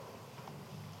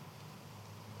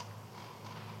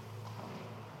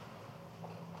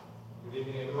Good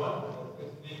evening, everyone.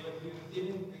 It's good to be with you this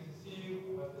evening. Good to see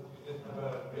you. I hope that you did have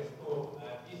a restful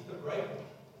Easter break.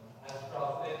 As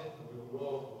Charles said, we were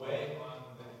all away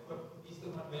on the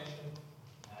Easter Convention,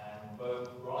 and both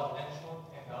Grant and Sean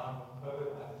came down with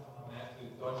COVID. I managed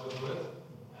to dodge the bullet,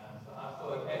 so I'm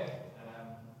still okay.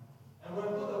 And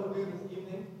what I thought I would do this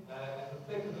evening is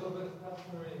reflect a little bit as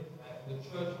customary in the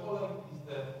church following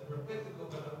Easter, to reflect a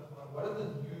little bit on what is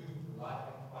the new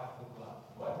life in Christ is like.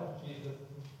 What has Jesus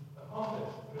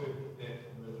accomplished through his death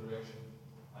and resurrection?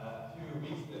 A few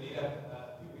weeks ago,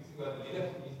 the lead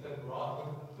up to Easter, Grant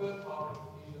looked at the first half of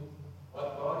Ephesians,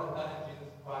 what God has done in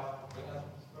Jesus Christ to bring us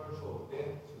from spiritual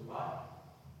death to life.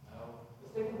 The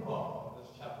second half of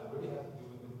this chapter really has to do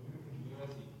with the new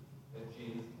community that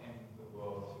Jesus came into the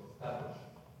world to establish.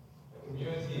 A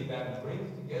community that brings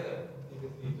together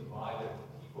previously divided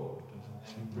people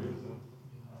and groups.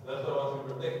 So that's what I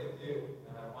want to reflect with you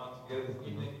on together this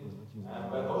evening.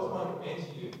 But I also want to commend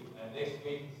to you next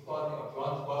week, starting of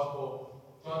John's Gospel.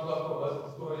 John's Gospel, most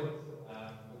historians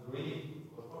agree,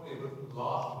 was probably written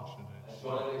last, as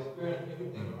John had experienced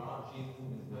everything around Jesus in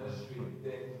his ministry, his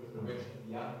death, his resurrection,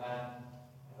 the young man.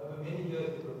 And over many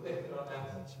years, he reflected on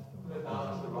that, put it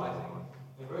down into writing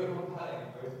in a very compelling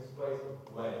and very persuasive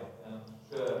way. And I'm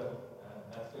sure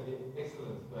that's going to be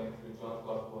excellent going through John's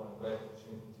Gospel, and a great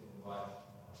opportunity to invite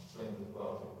friends as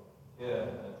well to hear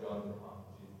John's account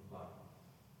of Jesus' life.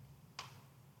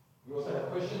 We also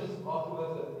have questions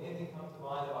afterwards. If anything comes to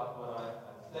mind about what I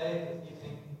say this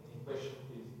evening, any questions,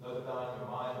 please note it down in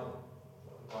your mind or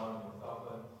jot it down on your cell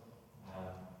phone,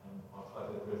 and I'll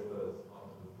try to address those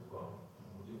afterwards as well.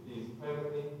 Would you please pray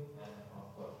with me, and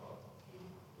I'll start off.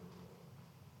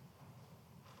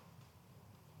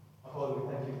 Father, we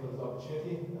thank you for this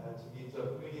opportunity to meet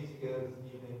so freely together this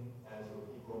evening as your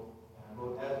people. And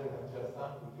Lord, as we have just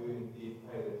done, we do indeed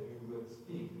pray that you would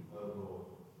speak, O Lord.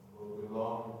 Lord, we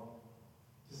long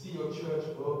to see your church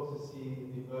built, to see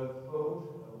the earth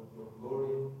filled with your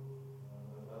glory.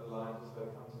 Those other lines also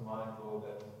come to mind, Lord,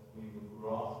 that we would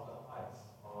grasp the heights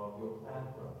of your plan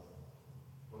for us.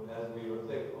 Lord, as we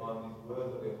reflect on these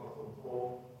words of the Apostle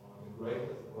Paul, on the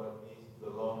greatness of what it means to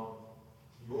belong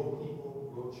to your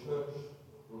people, your church,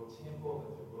 your temple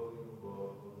that you're building in the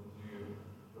world, Lord, would you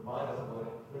remind us of what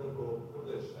an incredible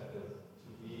privilege that is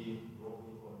to be your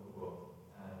people in the world,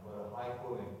 and what a high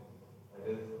calling that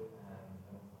is,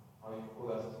 and how you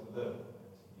call us to live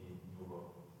and to be in your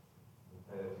world. We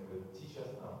pray that you would teach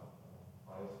us now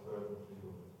by your Spirit and through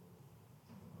your word.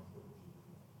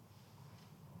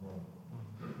 Amen.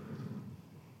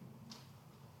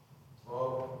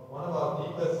 Well, one of our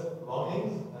deepest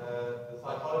longings, the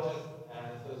psychologist and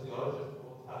sociologist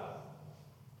will tell us,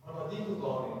 one of our deepest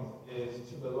longings is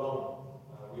to belong.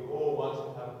 We all want to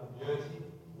have a community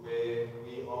where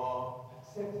we are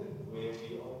accepted, where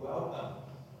we are welcome,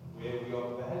 where we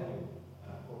are valued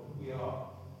for who we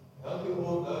are. Don't we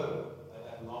all know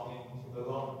that longing to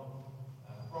belong?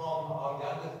 From our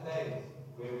youngest days,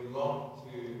 where we long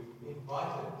to be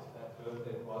invited to that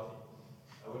birthday party.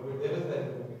 When we're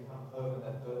devastated when we come home and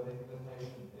that birthday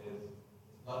invitation is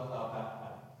not in our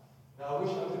backpack. Now, I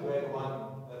wish I could grade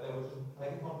one that they would just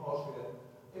make it compulsory that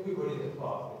everybody in the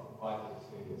class gets invited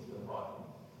to the party.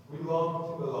 We long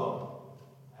to belong.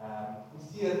 We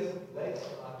see it later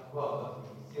in life as well, don't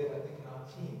we? We see it, I think, in our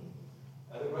teens.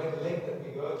 The great length that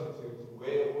we go to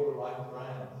wear all the right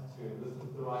brands, to listen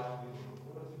to the right music in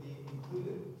order to be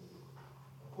included.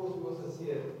 Of course, we also see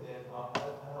it in our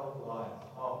adult lives,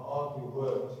 how hard we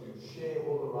work to share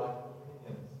all the right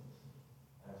opinions,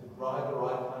 to drive the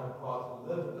right kind of car, to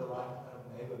live in the right kind of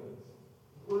neighborhoods,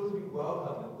 in order to be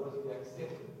welcomed, in order to be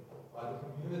accepted by the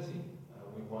community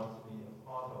we want to be a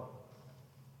part of.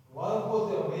 While, of course,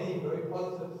 there are many very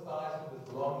positive sides to this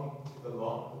longing to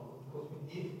belong, of course, we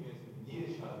need community, we need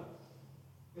each other.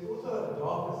 There's also a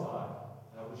darker side,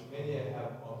 which many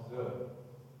have observed.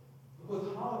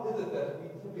 Because how is it that we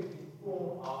typically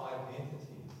form our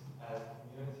identities as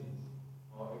communities?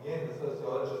 Well, again, the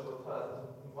sociologist will tell us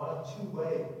in one of two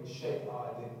ways we shape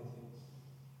our identities.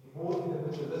 In more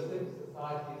individualistic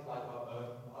societies like our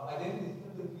own, our identity is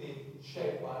typically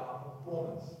shaped by our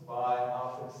performance, by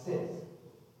our success.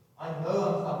 I know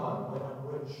I'm someone when I'm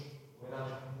rich, when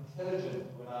I'm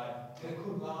intelligent, when I get a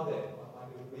cum laude on my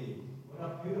degree, when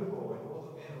I'm beautiful, when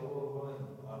all the men and all the women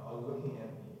are looking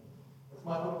at me. It's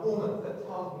my performance that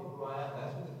tells me who I am.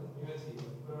 That's when the community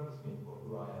affirms me for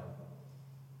who I am.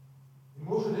 In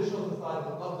more traditional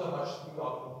societies, it's not so much through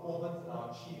our performance and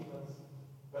our achievements,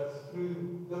 but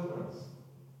through difference,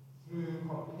 through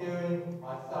comparing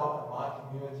myself and my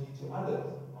community to others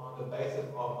on the basis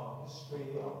of our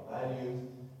history, our values,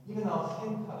 even our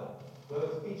skin color,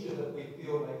 those features that we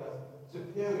feel make us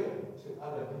superior to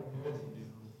other communities.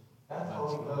 That's how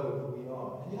we know who we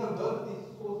are. And both these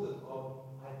sources of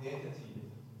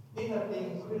identity end up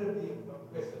being incredibly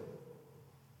oppressive.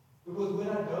 Because when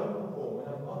I don't perform, when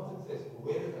I'm not successful,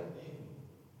 where does that leave me?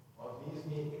 Well, it leaves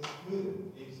me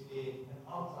excluded, leaves me an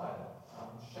outsider.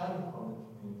 I'm shunned from the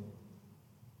community.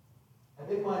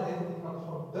 And if my identity comes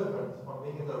from difference, from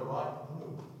being in the right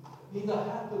group, it means I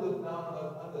have to look down on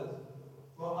those others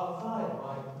who are outside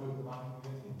my group, my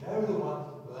community. They're the ones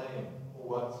to blame for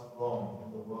what's wrong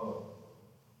in the world.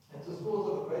 And it's a source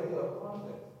of a great deal of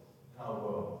conflict in our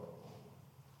world.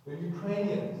 The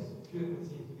Ukrainians, Putin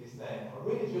seems to be saying, are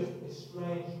really just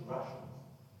estranged Russians.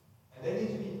 And they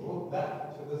need to be brought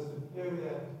back to the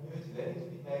superior community. They need to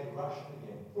be made Russian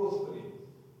again, forcefully,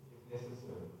 if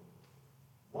necessary.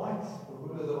 Whites, the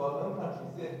rulers of our own country,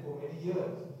 said for many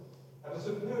years, have a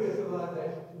superior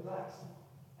civilization to blacks,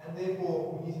 and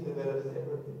therefore we need to develop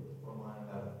separately from one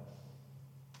another.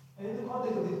 And in the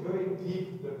context of these very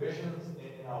deep divisions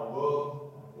in our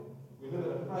world, we live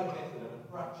in a fragmented and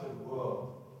a fractured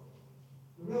world.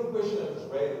 The real question that is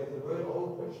raised is a very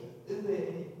old question. Is there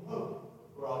any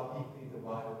hope for our deeply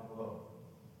divided world?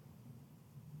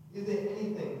 Is there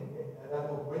anything that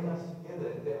will bring us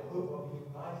together? Is there hope of a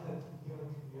united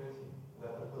human community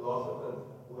that the philosophers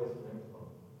always bring from?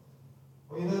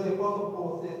 Well, the Apostle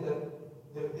Paul says that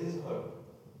there is hope.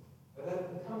 But that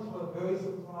it comes from a very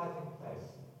surprising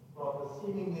place, from a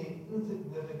seemingly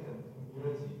insignificant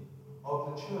community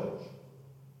of the church.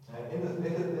 In this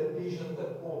letter to the Ephesians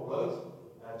that Paul wrote,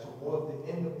 towards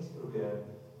the end of his career,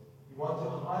 we want to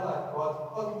highlight God's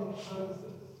cosmic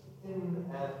purposes in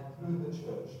and through the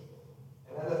church.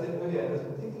 And as I said earlier, in this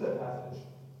particular passage,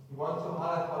 we want to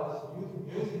highlight how this new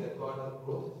community that God has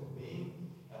brought into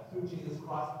being through Jesus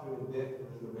Christ, through his death and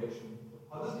resurrection,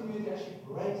 how this community actually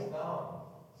breaks down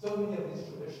so many of these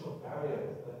traditional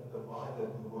barriers that divided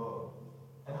the world.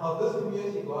 And how this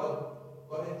community, God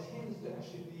intends to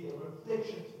actually be a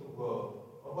reflection to the world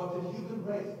of what the human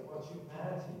race, what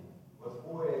humanity was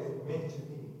always meant to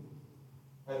be.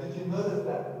 Now, did you notice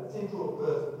that the central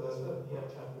verse, verse 15 of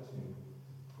chapter 2,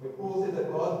 where Paul said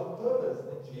that God's purpose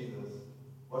in Jesus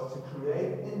was to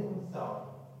create in himself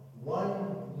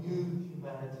one new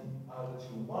humanity out of the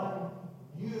two, one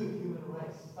new human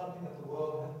race, something that the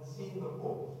world hadn't seen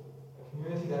before, a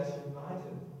community that's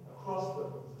united across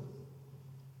differences.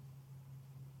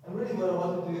 And really what I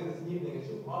want to do this evening is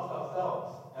just ask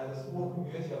ourselves, as a small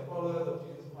community of followers of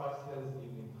Jesus Christ here this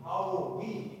evening, how will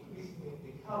we increasingly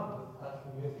become this kind of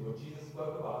community what Jesus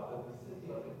spoke about as the city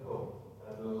on the hill,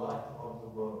 as the light of the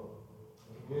world,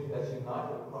 a community that's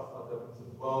united across our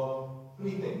differences? Well,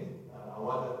 three things I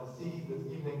want us to see this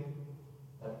evening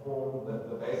that form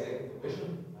the basic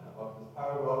division of this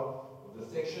paragraph, of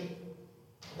this section.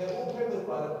 And they're all prefaced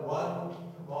by that one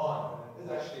command, and it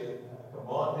is actually a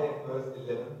command there in verse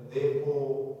 11,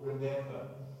 therefore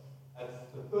remember.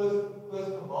 That's the first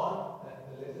command in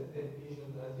the letter to the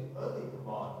Ephesians, and it's the only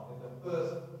command in the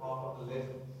first half of the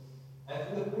letter. And it's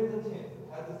in the present tense. It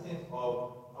has the sense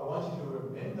of, I want you to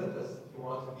remember this if you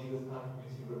want to be this kind of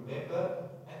community. Remember,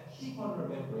 and keep on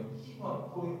remembering, keep on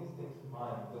pulling these things to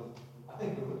mind, because I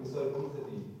think we could so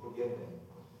easily forget them.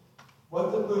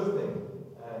 What's the first thing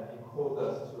he called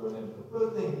us to remember? The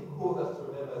first thing he called us to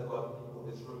remember as God's people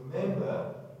is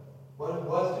remember what it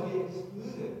was to be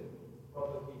excluded from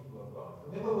the people of God.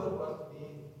 Remember what it was to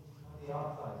be on the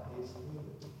outside, to be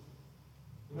excluded.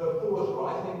 Paul was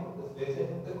writing this letter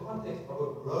in the context of a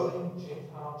growing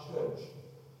Gentile church.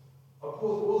 Of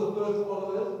course, all the first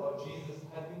followers of Jesus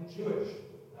had been Jewish,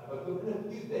 but within a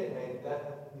few decades that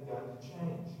had begun to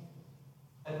change.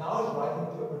 And now he's writing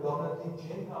to a predominantly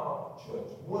Gentile church.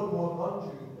 More and more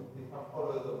non-Jews have become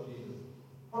followers of Jesus.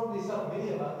 Probably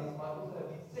many among these might also have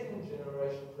been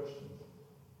second-generation Christians.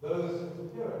 Those whose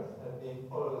parents had been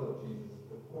followers of Jesus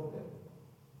before them.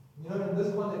 In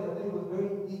this context, I think it was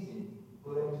very easy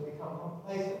for them to become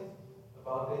complacent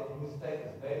about their new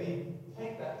status. Maybe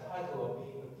take that title of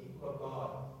being the people of God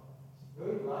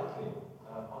very lightly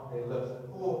on their lips.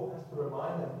 And Paul has to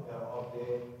remind them of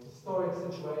their historic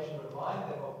situation,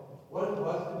 remind them of what it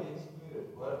was to be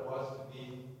excluded, what it was to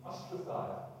be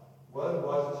ostracized, what it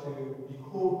was to be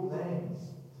called names.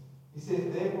 He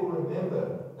says, therefore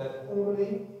remember that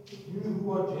formerly you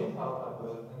who are Gentiles by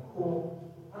birth and called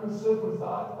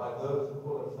uncircumcised by those who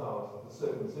call themselves the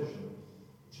circumcision,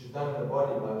 which is done in the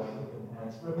body by the human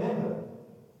hands. Remember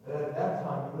that at that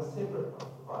time you were separate from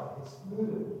Christ,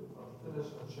 excluded from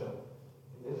citizenship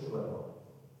in Israel.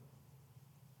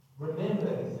 Remember,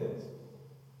 he says.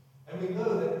 And we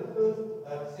know that in the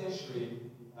first century,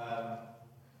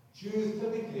 Jews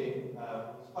typically,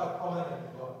 it's quite common, and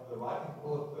the writings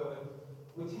all affirm it,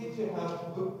 we tend to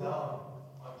have looked down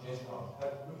on Gentiles,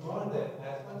 have regarded them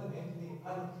as fundamentally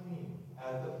unclean,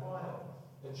 as defiled.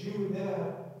 A Jew would never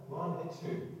have gone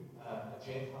into a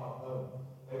Gentile home.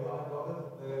 They were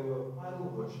idolaters, they were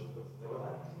idol worshippers, they were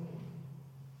unclean.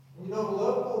 And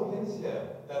although Paul hints here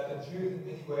that the Jews in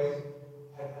many ways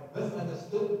had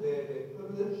misunderstood their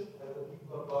privilege as the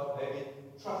people of God, maybe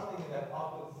trusting in that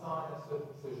outward sign of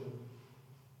circumcision,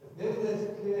 it's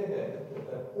nevertheless clear here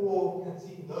that Paul can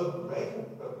see no greater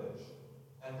privilege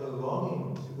and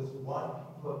belonging to this one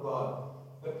people of God,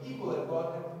 the people that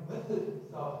God had committed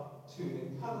himself to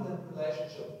in covenant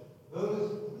relationship,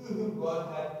 those through whom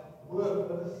God had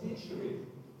worked over centuries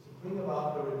to bring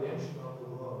about the redemption of the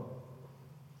world.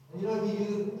 And he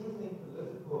uses interesting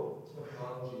political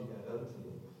terminology here, doesn't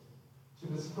he?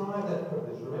 To describe that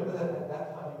privilege. Remember that at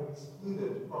that time you were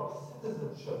excluded from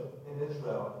citizenship in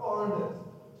Israel, foreigners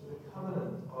to the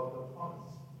covenant of the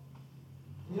promise.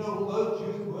 Although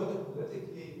Jews weren't a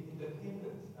politically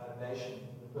independent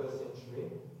nation in the first century,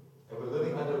 they were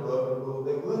living under Roman rule,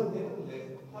 they were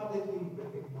nevertheless a publicly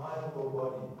recognizable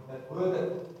body. That word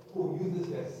that Paul uses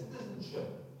here, citizenship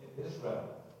in Israel,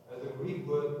 as the Greek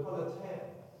word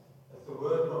politeia. That's the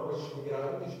word from which we get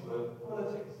our English word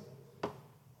politics.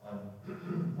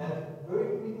 And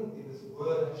very frequently this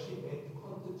word actually meant the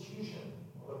constitution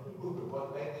of a people group,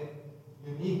 what made them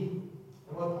unique.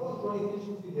 And what Paul is drawing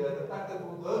attention to here is the fact that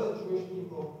although the Jewish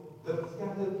people lived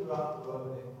scattered throughout the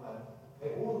Roman Empire,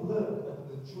 they all lived under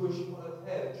the Jewish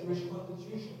politeia, the Jewish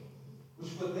constitution,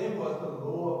 which for them was the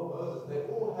law of Moses. They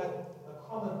all had a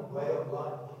common way of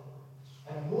life.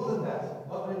 And more than that,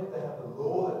 not only did they have the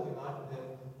law that united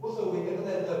them, also wherever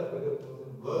they lived, whether it was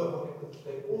in Rome or Ephesus,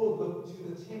 they all looked to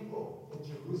the temple in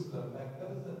Jerusalem, a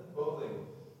magnificent building,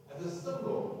 as a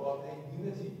symbol of their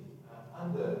unity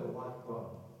under the one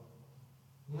God.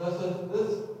 So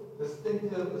this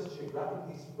distinctive, this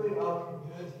geographically spread out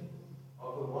community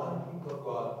of the one people of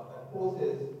God, that Paul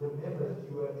says, remember that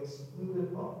you were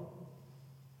excluded from.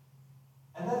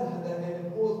 And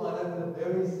in Paul's mind, that is a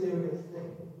very serious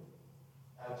thing.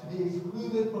 To be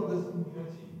excluded from this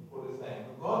community, Paul is saying,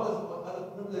 regardless of what other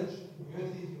privileged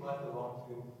communities you might belong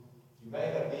to, you may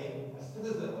have been a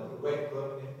citizen of the great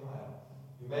Roman Empire.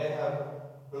 You may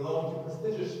have belonged to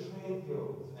prestigious trade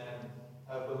guilds and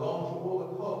have belonged to all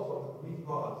the cults of the Greek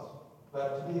gods.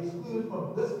 But to be excluded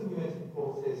from this community,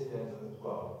 Paul says here in verse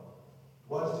 12,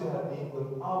 was to have been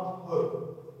without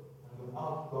hope and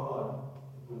without God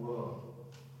in the world.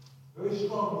 Very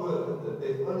strong word, isn't it?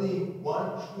 There's only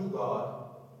one true God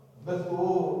amidst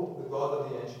all the God of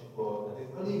the ancient world, and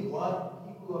there's only one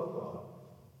people of God,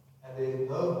 and there's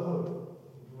no hope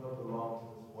if you do not belong to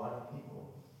this one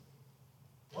people.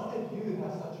 Why don't you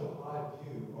have such a high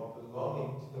view of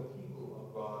belonging to the people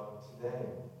of God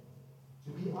today? To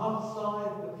be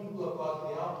outside the people of God,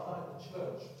 to be outside the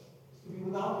church, is to be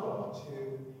without God, to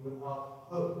be without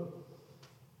hope.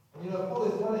 And Paul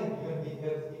is telling you and me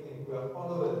here this evening, who are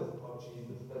followers of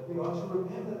Jesus, that we are to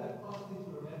remember that, constantly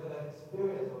to remember that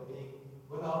experience of being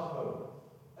without hope.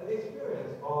 That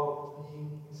experience of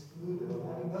being excluded, of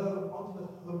having no ultimate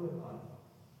hope in life.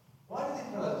 Why does he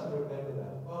tell us to remember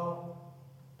that? Well,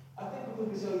 I think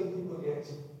because we so easily forget,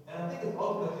 and I think it's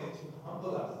ultimately to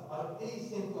humble us out of any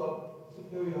sense of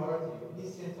superiority, or any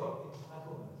sense of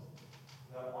entitlement.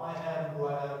 I am who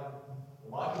I am,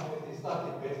 my community is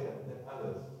slightly better than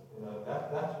others.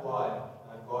 That's why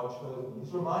God chose me.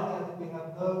 He's reminding us that we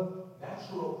have no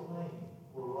natural claim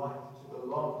or right to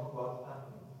belong to God's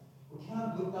family. We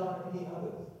can't look down on any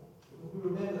others, because we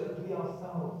remember that we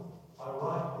ourselves are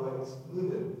right who are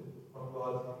excluded from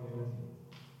God's community.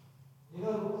 It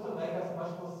will also make us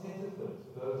much more sensitive to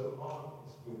those who aren't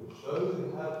excluded. Those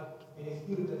who have been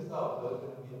excluded themselves, those who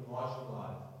have been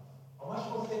marginalized, are much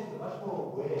more sensitive, much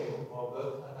more aware of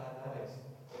those dynamics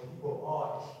when people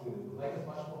are excluded. It will make us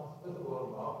much more hospitable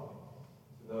and welcoming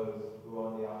to those who are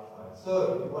on the outside.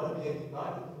 So, if you want to be a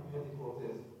united community, Paul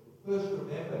says, first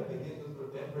remember, begin with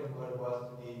remembering what it was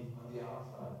to be on the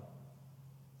outside.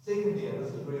 Secondly, and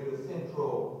this is really the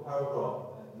central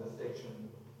paragraph in this section,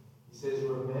 he says,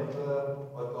 remember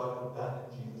what God has done in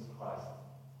Jesus Christ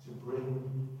to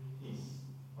bring peace.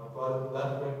 What God has done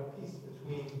to bring peace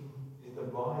between these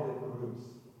divided groups.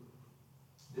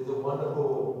 There's a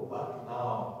wonderful but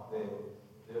now there.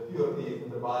 There are a few of these in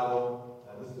the Bible,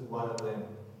 and this is one of them.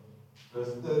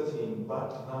 Verse 13,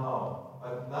 but now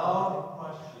in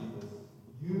Christ Jesus,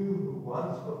 you who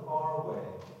once were far away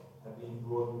have been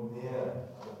brought near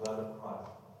by the blood of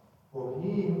Christ. For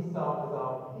he himself is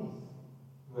our peace,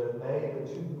 who has made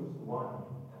the two groups one,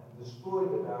 and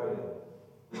destroyed the barrier,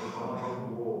 the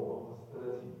dividing wall of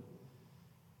hostility.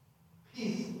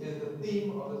 Peace is the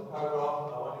theme of this paragraph,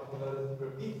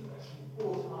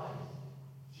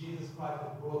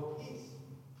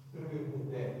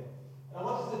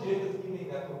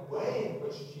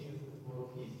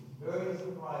 very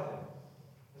surprising.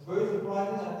 It's very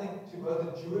surprising, I think, to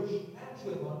both the Jewish and to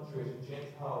the non-Jewish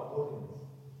Gentile audience.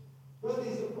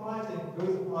 Firstly,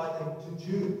 very surprising to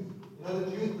Jews. You know,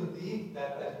 the Jews believed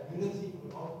that unity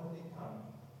would ultimately come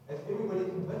as everybody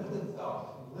committed themselves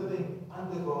to living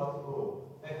under God's law.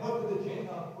 They hoped that the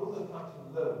Gentiles would also come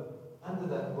to live under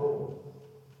that law.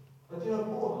 But you know,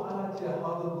 Paul highlights here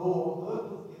how the law, though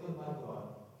it was given by God,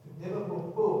 could never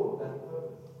fulfill that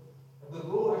purpose. And the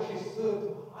law actually served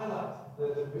to highlight the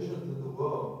divisions in the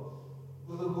world.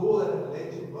 It was a law that had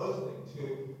led to boasting,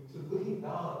 to looking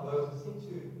down on those who seemed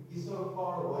to be so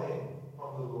far away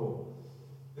from the law.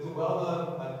 There's a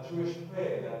well-known Jewish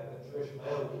prayer that the Jewish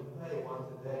male would pray once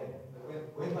a day.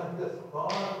 It went like this: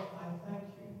 God, I thank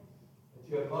you that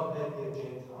you have not made me a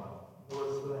Gentile, or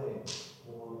a slave,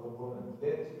 or a woman,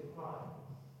 led to crime.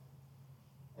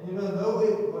 And you know,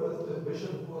 nowhere was this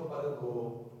division caused by the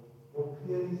law more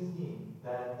clearly seen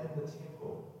than in the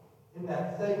temple, in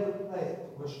that sacred place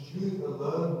to which Jews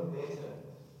alone could enter,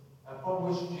 and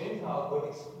from which Gentiles were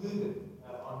excluded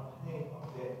on pain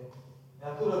of death.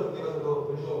 Now I thought I would give us a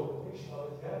little visual depiction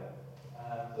of it here.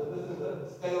 So this is a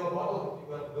scale model. If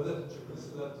you go and visit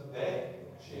Jerusalem today,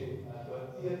 actually go and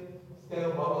see it.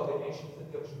 Scale model of the ancient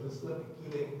city of Jerusalem,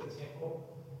 including the temple.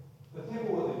 The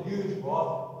temple was a huge,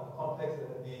 vast complex that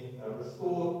had been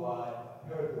restored by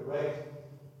Herod the Great.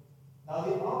 Now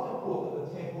the outer court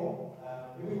of the temple,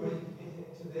 everybody could enter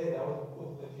into there. That was the court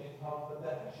of the Gentiles. But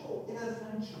the actual inner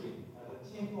sanctuary,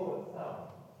 the temple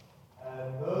itself,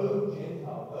 no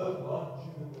Gentile, no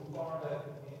non-Jew or foreigner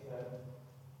could enter.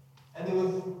 And there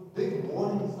was big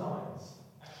warning signs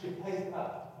actually pasted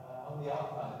up on the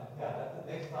outside. And yeah, that's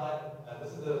the next slide.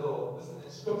 This is an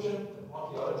inscription that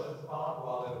archaeologists found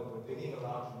while they were digging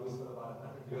around Jerusalem about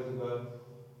 100 years ago.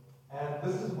 And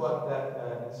this is what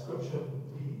that inscription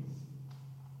reads.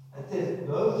 It says,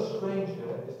 "No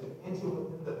stranger is to enter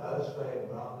within the balustrade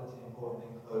around the temple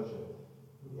and enclosure.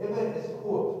 Whoever is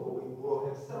caught will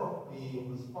himself be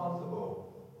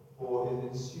responsible for his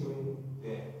ensuing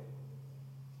death."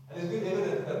 And there's good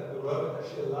evidence that the Romans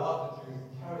actually allowed the Jews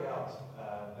to carry out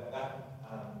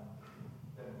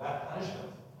that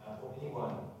punishment for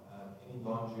anyone, any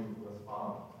non-Jew who was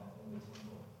found in the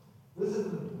temple. This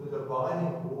is the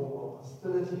dividing wall of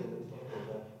hostility in the temple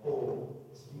that Paul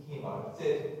is speaking about. It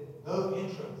says, no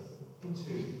entrance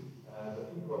into the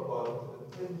people of God, into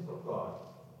the presence of God,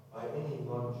 by any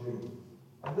non-Jew.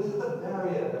 And this is the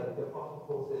barrier that the Apostle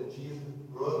Paul said Jesus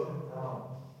broke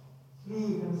down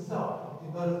through himself. If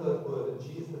you notice those words,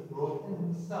 that Jesus brought in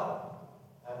himself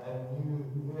a new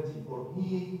unity. For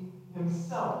he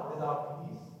himself is our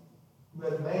peace, who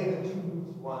has made the two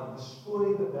groups one,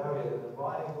 destroyed the barrier, the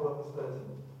dividing wall of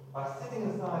hostility, by setting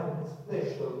aside in his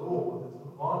flesh the law with its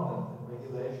commandments and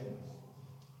regulations.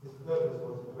 His purpose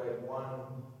was to create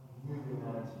one new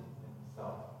humanity in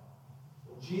himself.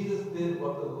 Jesus did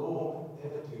what the law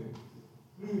could never do.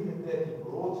 Through his death, he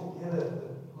brought together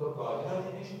the people of God. You know,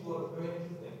 in the ancient world, it's very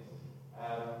interesting.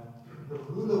 The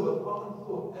ruler was often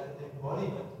thought as an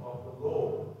embodiment of the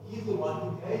law. He's the one who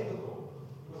gave the law.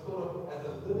 He was thought of as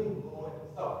a living law in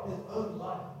himself. In his own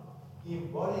life, he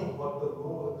embodied what the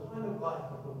law, the kind of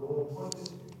life that the law pointed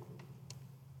to.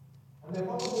 And the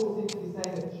Apostle Paul seems to be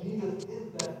saying that Jesus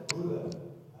is that ruler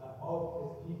of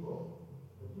his people.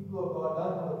 The people of God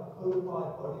don't have a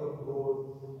codified body of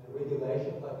laws and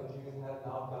regulations like the Jews have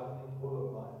now governing all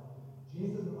of life.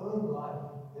 Jesus' own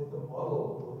life is the model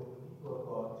for the people of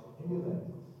God to emulate.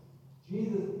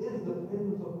 Jesus is the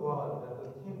presence of God that the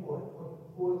temple had pointed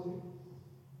forward to.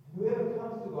 And whoever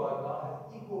comes to God now has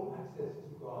equal access to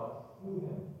God through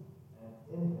him and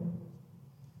in him.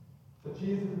 So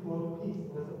Jesus brought peace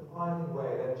in a surprising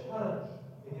way that challenged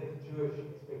many of the Jewish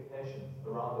expectations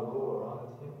around the law, around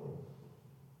the temple.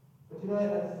 But you know,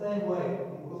 in that same way,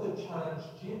 he also challenged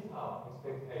Gentile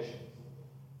expectations.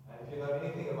 And if you know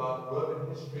anything about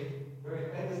Roman history, very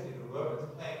famously, the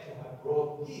Romans claimed to have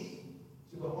brought peace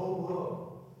to the whole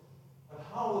world. But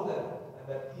how was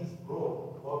that peace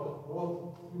brought? Well, it was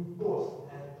brought through force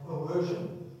and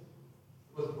coercion.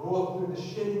 It was brought through the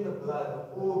shedding of blood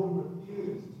of all who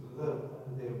refused to live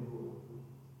under their rule.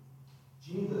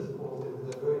 Jesus, Paul says,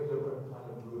 is a very different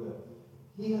kind of ruler.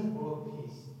 He has brought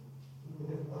peace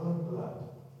through his own blood.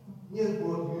 He has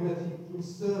brought unity through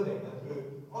serving and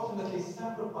through ultimately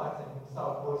sacrificing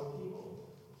himself for his people,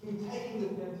 through taking the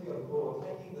penalty of law,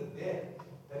 taking the death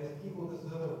that his people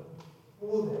deserve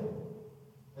for them.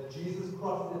 That Jesus'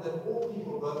 cross said that all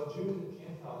people, both Jews and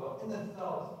Gentiles, are in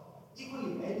themselves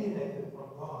equally alienated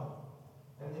from God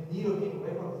and in need of being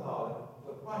reconciled, and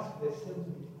the price for their sins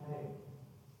to be paid.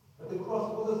 But the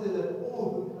cross also says that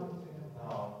all who come to him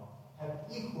now have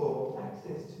equal access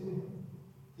access to him.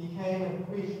 He came and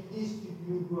preached peace to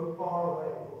you who are far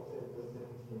away, Paul says, verse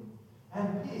 17.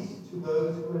 And peace to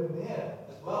those who are near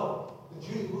as well. The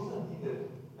Jews also needed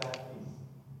that peace.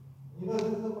 You know,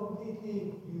 this is a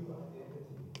completely new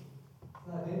identity. It's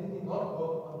an identity not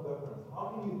built on governance. How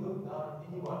can you look down on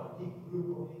anyone, any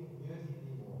group, or any community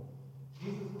anymore?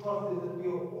 Jesus' cross says that we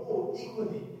are all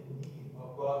equally in need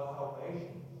of God's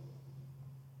salvation.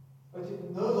 But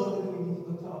no longer do we need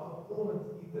to look to our performance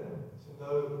either to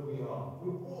know who we are. We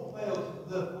all fail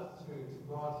to live up to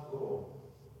God's law.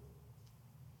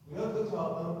 We don't look to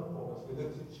our own performance, we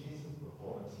look to Jesus'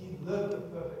 performance. He lived the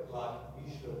perfect life we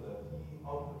should live. He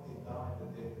ultimately died the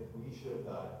death that we should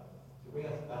die to bring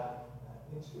us back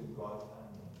into God's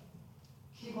family.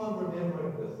 Keep on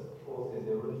remembering this, Paul says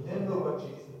there. Remember what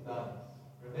Jesus has done.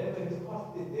 Remember his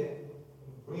costly death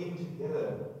in bringing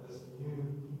together this new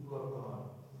people of God.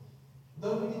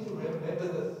 Don't we need to remember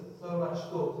this so much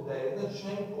still today? Isn't it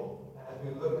shameful as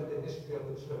we look at the history of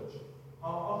the church? How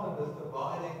often this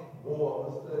dividing war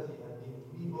of hostility has been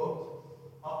rebuilt.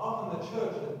 How often the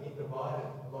church has been divided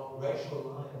along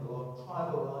racial lines, along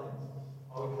tribal lines.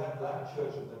 Or we've had black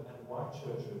churches and white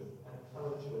churches and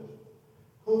colored churches.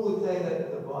 Paul would say that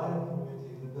the divided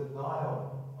community is a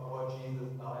denial of what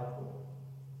Jesus died for.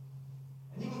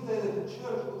 And he would say that the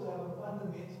church ought to have a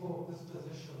fundamental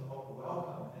disposition of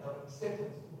welcome and of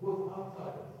acceptance towards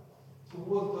outsiders,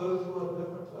 towards those who are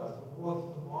different to us,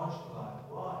 towards the marginalized.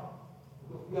 Why?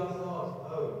 Because we ourselves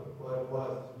know what it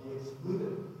was to be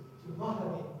excluded, to not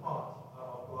have been part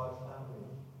of God's family.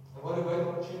 And what a great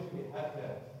opportunity we have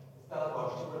here in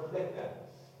Stellenbosch to reflect that.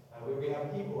 Where we have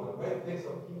people, a great mix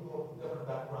of people from different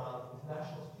backgrounds,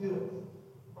 international students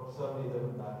from so many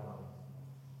different backgrounds.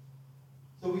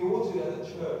 So we ought to, as a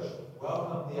church,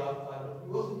 welcome the outsider, but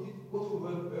we also ought to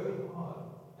work very hard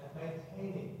at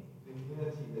maintaining the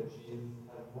unity that Jesus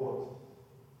has brought.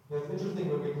 You know, it's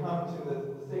interesting when we come to the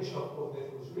section of Paul's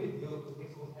letter which really deals with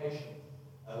exhortation.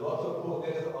 Lots of Paul's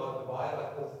letters are divided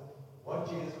like this: what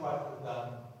Jesus Christ has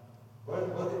done, what are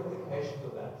the implications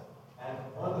of that? And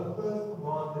one of the first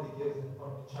commands that he gives in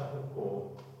chapter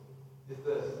 4 is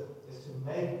this, is to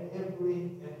make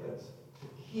every effort to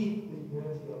keep the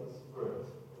unity of the Spirit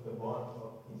in the bond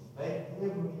of peace. Make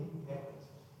every effort.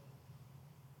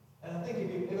 And I think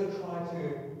if you've ever tried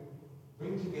to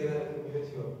bring together a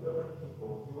community of different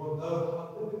people, you will know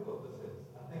how difficult this is.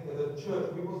 I think as a church,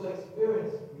 we've also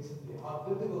experienced recently how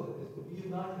difficult it is to be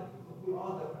united because we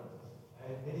are different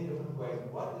in many different ways.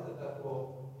 What is it that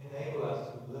will enable us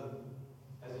to live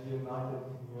as a united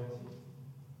community?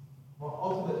 Well,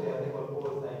 ultimately, I think what Paul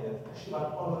is saying is actually by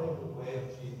following the way of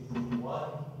Jesus,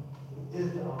 one who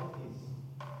is our peace.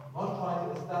 Not trying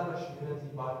to establish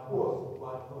unity by force,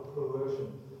 by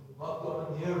coercion, not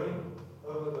domineering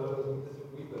over those we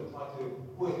disagree with, trying to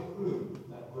always prove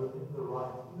that we're in the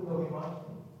right, even though we might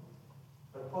be.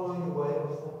 But following the way of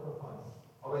sacrifice,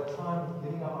 of at times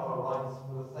giving up our rights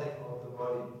for the sake of the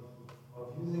body,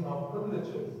 of using our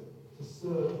privileges to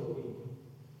serve the weak,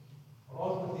 of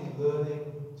ultimately learning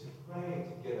to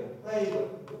pray together, pray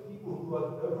with the people who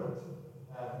are different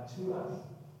to us.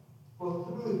 For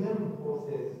through him, Paul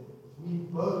says, we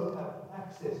both have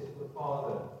access to the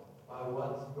Father by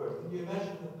one Spirit. Can you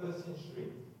imagine in the first century,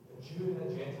 a Jew and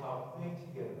a Gentile praying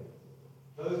together?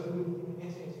 Those who would even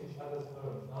enter into each other's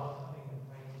homes, now coming and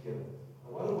praying together. And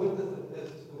what a witness it is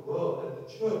to the world that the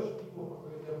church, people from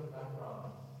very different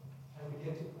backgrounds, can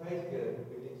begin to pray together, can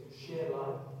begin to share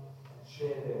life and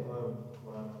share their home with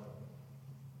one another.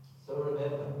 So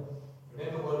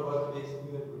remember what it was to be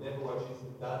excluded. Remember what Jesus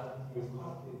has done. He was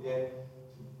constantly there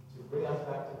to bring us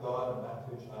back to God and back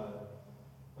to each other.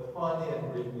 But finally and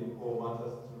briefly, Paul wants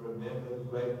us to remember the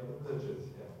great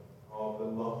privileges here of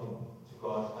belonging to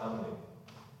God's family.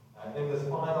 And in this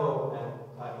final and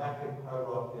climactic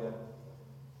paragraph here,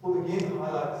 Paul again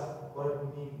highlights what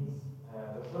it means,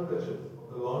 the privileges of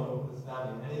belonging to this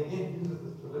family. And he again uses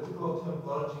this political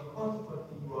terminology.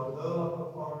 Consequently, you are no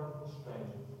longer foreigners or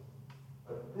strangers,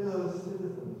 but fellow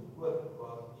citizens with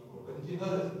God's people. But did you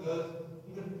notice it goes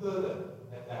even further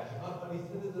than that? You're not only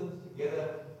citizens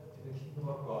together in the kingdom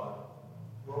of God,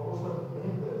 you are also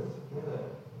members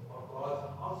together of God's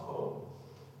household.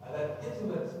 And that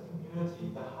intimate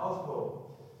community, the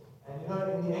household. And you know,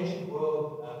 in the ancient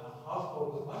world, a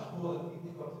household was much more than we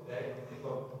think of today. We think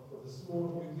of the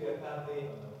small nuclear family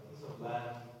on a piece of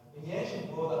land. In the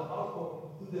ancient world, a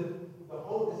household included the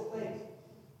whole estate.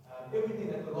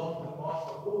 Everything that belonged to the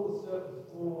master, all the servants,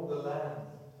 all the lands.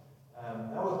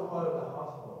 That was part of the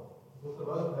household. It was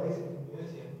the most basic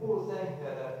community. And Paul is saying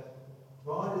here that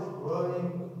God is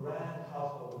growing a grand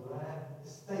household, a grand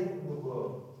estate in the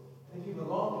world. And if you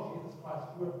belong to Jesus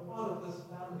Christ, you are part of this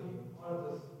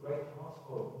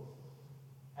household.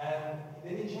 And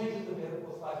then he changes the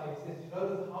metaphor slightly. He says, you know,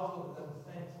 this household is at the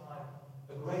same time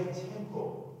a great temple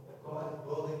that God is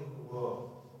building in the world.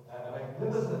 A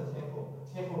magnificent temple, a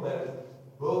temple that is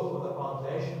built on the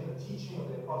foundation, the teaching of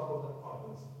the apostles and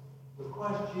prophets, with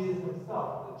Christ Jesus himself,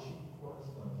 the chief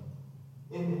cornerstone.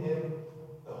 In him,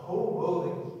 the whole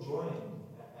building is joined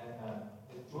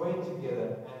together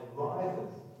and rises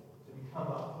to become a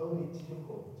holy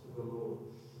temple to the Lord.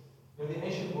 You know, the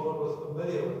ancient world was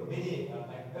familiar with many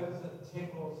magnificent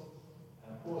temples.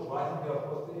 Paul's writing here, of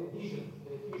course, the Ephesians.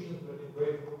 The Ephesians would have been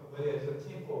very familiar to the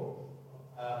temple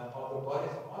of the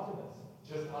goddess Artemis,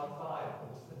 just outside of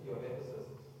the city of Ephesus.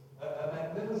 A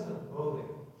magnificent building.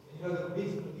 And you know, the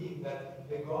Greeks believed that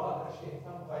their God actually in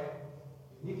some way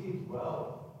uniquely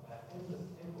dwelled in this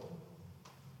temple.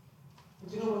 But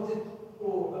you know what did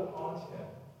Paul apart here?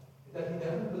 Is that he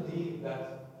doesn't believe that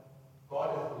God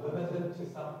is limited to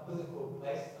some physical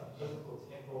place, some physical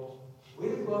temple. Where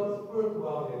does God's Spirit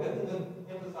dwell here? He doesn't even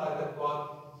emphasize that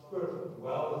God's Spirit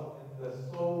dwells in the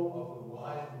soul of the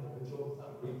wise individual.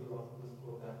 Some Greek philosophers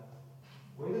call that.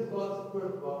 Where does God's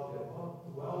Spirit dwell here? God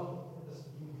dwells in this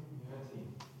new community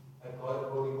that God is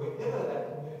building. Wherever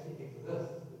that community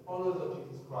exists, the followers of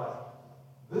Jesus Christ,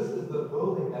 this is the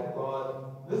building that God,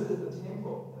 this is the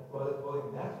temple that God is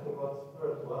building. That's where God's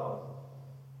Spirit dwells.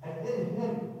 And in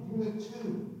him, you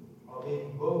too are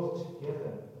being built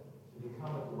together to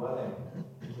become a dwelling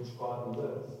in which God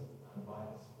lives by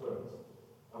his Spirit.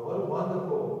 What a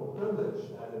wonderful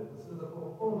privilege that is. This is the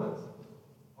fulfillment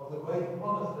of the great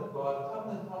promise that God,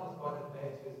 covenant promise God has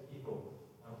made to his people.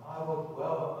 I will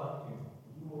dwell among you.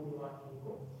 You will be my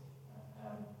people.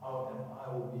 And I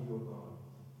will be your God.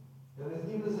 Now, there's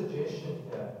even a suggestion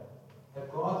here that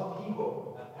God's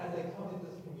people, as they come into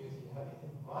this community, have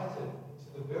been invited to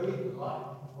the very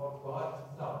life of God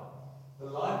himself. The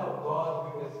life of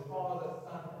God who is Father,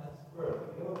 Son, and Spirit.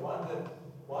 Have you ever wondered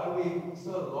why we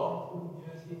so long for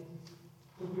community?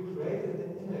 Because we created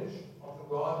an image of the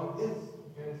God who is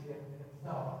community in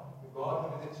himself. The God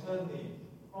who is eternally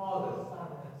Father,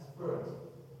 Son, and Spirit.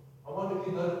 I wonder if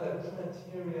you notice that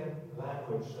Trinitarian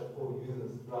language that Paul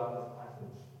uses throughout this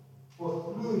passage.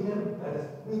 For through him, that is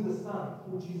through the Son,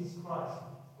 through Jesus Christ,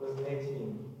 verse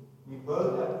 18, we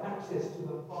both have access to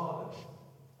the Father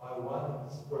by one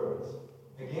Spirit.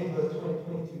 Again, verse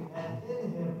 22, and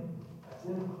in him, as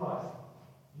in Christ,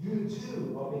 you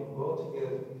too are being brought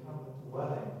together to become a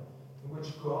dwelling in which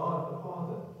God the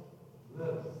Father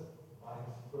lives by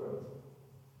his Spirit.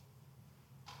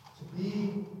 To be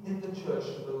in the church,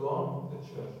 to belong to the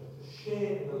church, to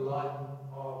share in the life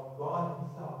of God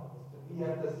himself, is to be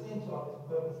at the center of his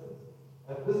purposes.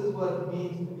 And this is what it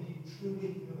means to be truly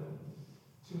human.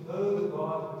 To know the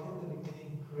God who in the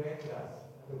beginning created us,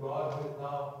 and the God who is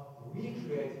now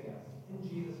recreating us in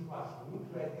Jesus Christ,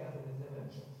 recreating us in his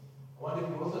image. I wonder if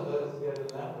you also notice here the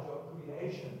language of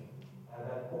creation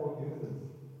that Paul uses.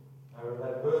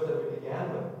 That verse that we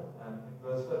began with in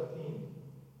verse 15.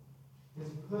 His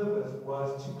purpose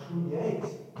was to create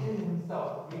in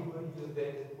himself. The Greek word he used there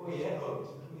is poieo,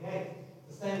 to create.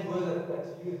 The same word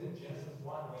that's used in Genesis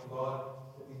 1 when God,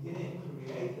 at the beginning,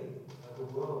 created the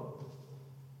world.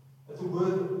 It's a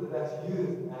word that's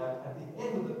used at the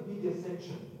end of the previous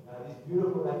section. That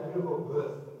beautiful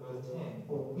verse 10.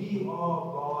 For we are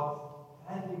God's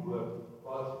handiwork,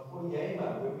 God's poiema,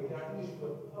 where we get our English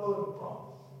word poem from.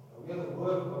 We are the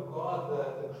work of God,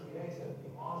 the creator,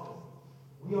 the artist.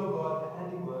 We are God's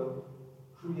handiwork,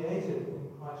 created in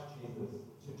Christ Jesus,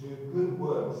 to do good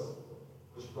works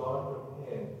which God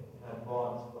prepared in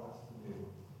advance for us to do.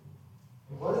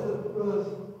 And what is the first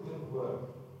good work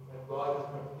that God has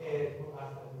prepared for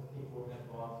us as his people in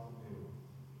advance to do?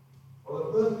 Well, the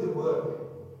first good work,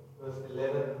 verse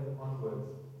 11 onwards,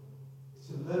 is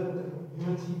to live in the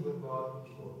community with God's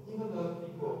people. Even those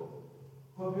people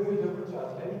who are very different to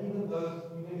us, maybe even those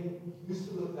we maybe used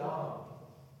to look down on.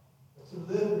 To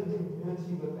live in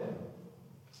community with them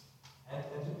and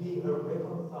to be a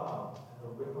reconciled and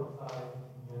a reconciling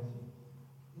community.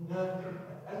 You know,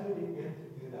 as we begin to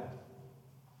do that,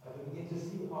 as we begin to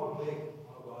see how big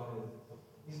our God is,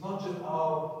 he's not just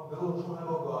our little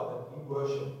tribal God that we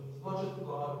worship. He's not just the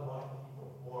God of white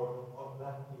people or of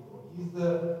black people. He's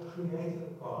the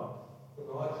creator God, the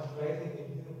God who's creating a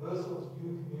universal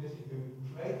new community, who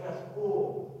created us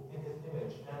all in his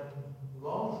image and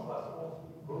longs for us all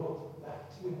to be brought back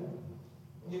to him.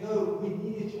 And you know, we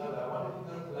need each other. I wonder if you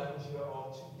know the language here of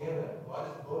together. God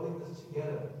is building this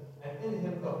together. And in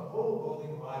him, the whole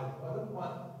building rises. I don't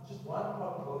want just one part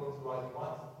of the building to rise. He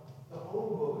wants the whole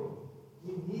building. We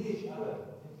need each other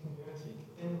in community,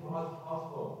 in God's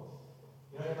household.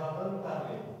 You know, in our own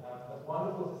family, it's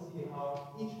wonderful to see how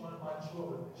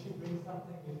bring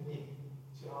something unique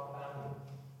to our family.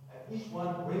 And each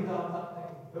one brings out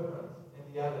something different in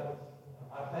the other.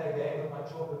 I play a game with my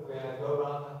children where I go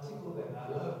around and tickle them.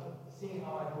 I love seeing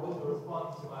how my daughter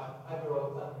responds to my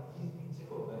 5-year-old son when he's being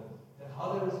tickled, and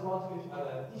how they respond to each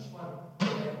other. And each one,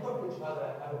 they equip each other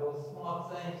and have little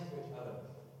smart sayings to each other.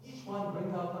 Each one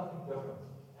brings out something different.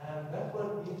 And that's what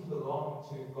it means to belong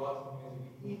to God's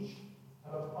community. We each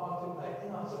have a part to play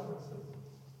in our differences.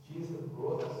 Jesus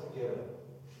brought us together.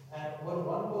 And what a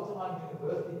wonderful time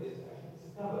university is to actually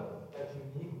discover that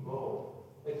unique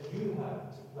role that you have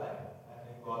to play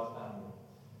in God's family.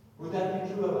 Would that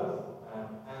be true of us?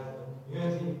 As a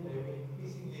community, may we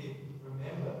increasingly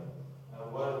remember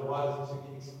what it was to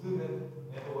be excluded,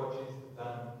 remember what Jesus has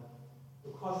done,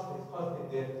 the cost his costly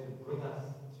death to bring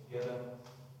us together.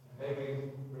 And may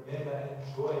we remember and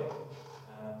enjoy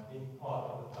being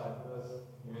part of this diverse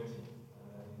community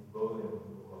that he's building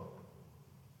in the world.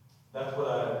 That's what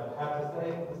I have to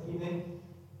say this evening.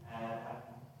 And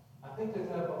I think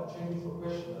there's an opportunity for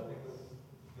questions. I think this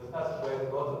passage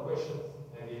raises lots of questions,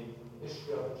 maybe the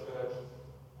history of the church.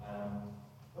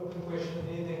 Open questions,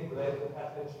 anything related to the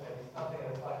passage, maybe something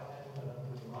that's like tangible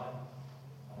in your mind.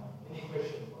 Any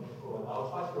questions on the floor? And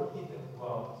I'll try to repeat them as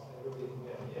well, so everybody can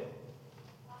hear. Yeah.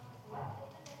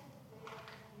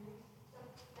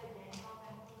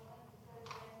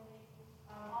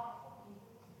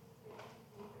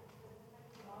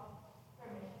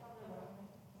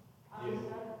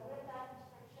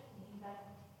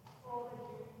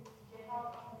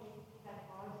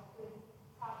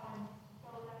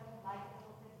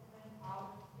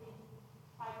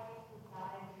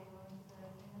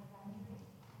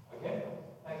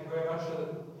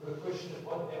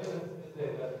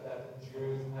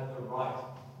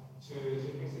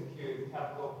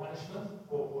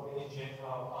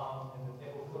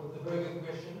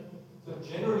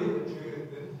 Generally, the Jews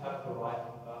didn't have the right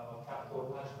of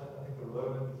capital punishment. I think the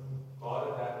Romans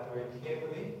guarded that very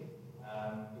carefully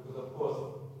because, of course,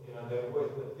 there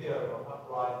was the fear of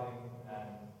uprising and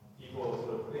people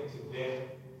sort of putting to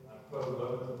death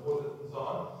pro-Roman supporters and so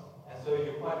on. And so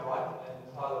you're quite right in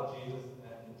the trial of Jesus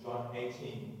in John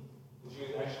 18. The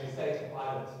Jews actually say to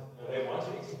Pilate, they want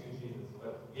to execute Jesus,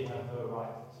 but we have no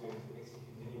right to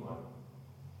execute anyone.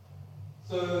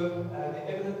 So the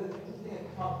evidence is interesting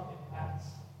account in Acts,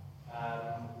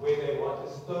 where they want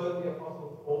to stone the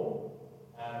Apostle Paul,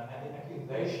 and the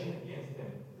accusation against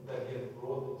him is that he has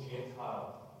brought the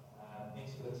Gentile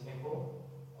into the temple.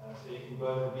 So you can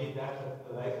go and read that at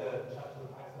the later chapter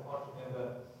of Acts. I can't remember,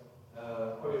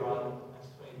 probably around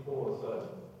Acts 24 or so.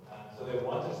 So they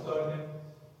want to stone him.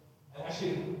 And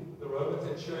actually, the Roman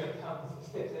centurion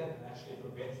steps in and actually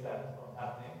prevents that from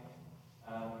happening.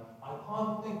 I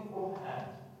can't think offhand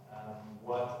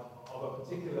what of a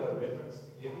particular reference to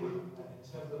give you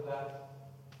in terms of that,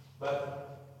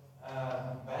 but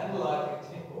vandalizing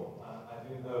a temple, I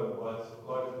do know, was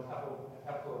regarded as a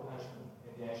capital punishment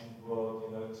in the ancient world.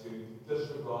 To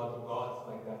disregard the gods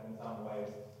like that in some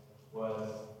ways was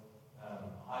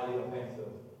highly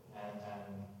offensive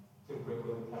and could bring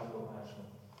with a capital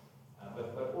punishment.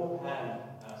 But offhand,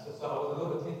 so I was a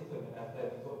little bit tentative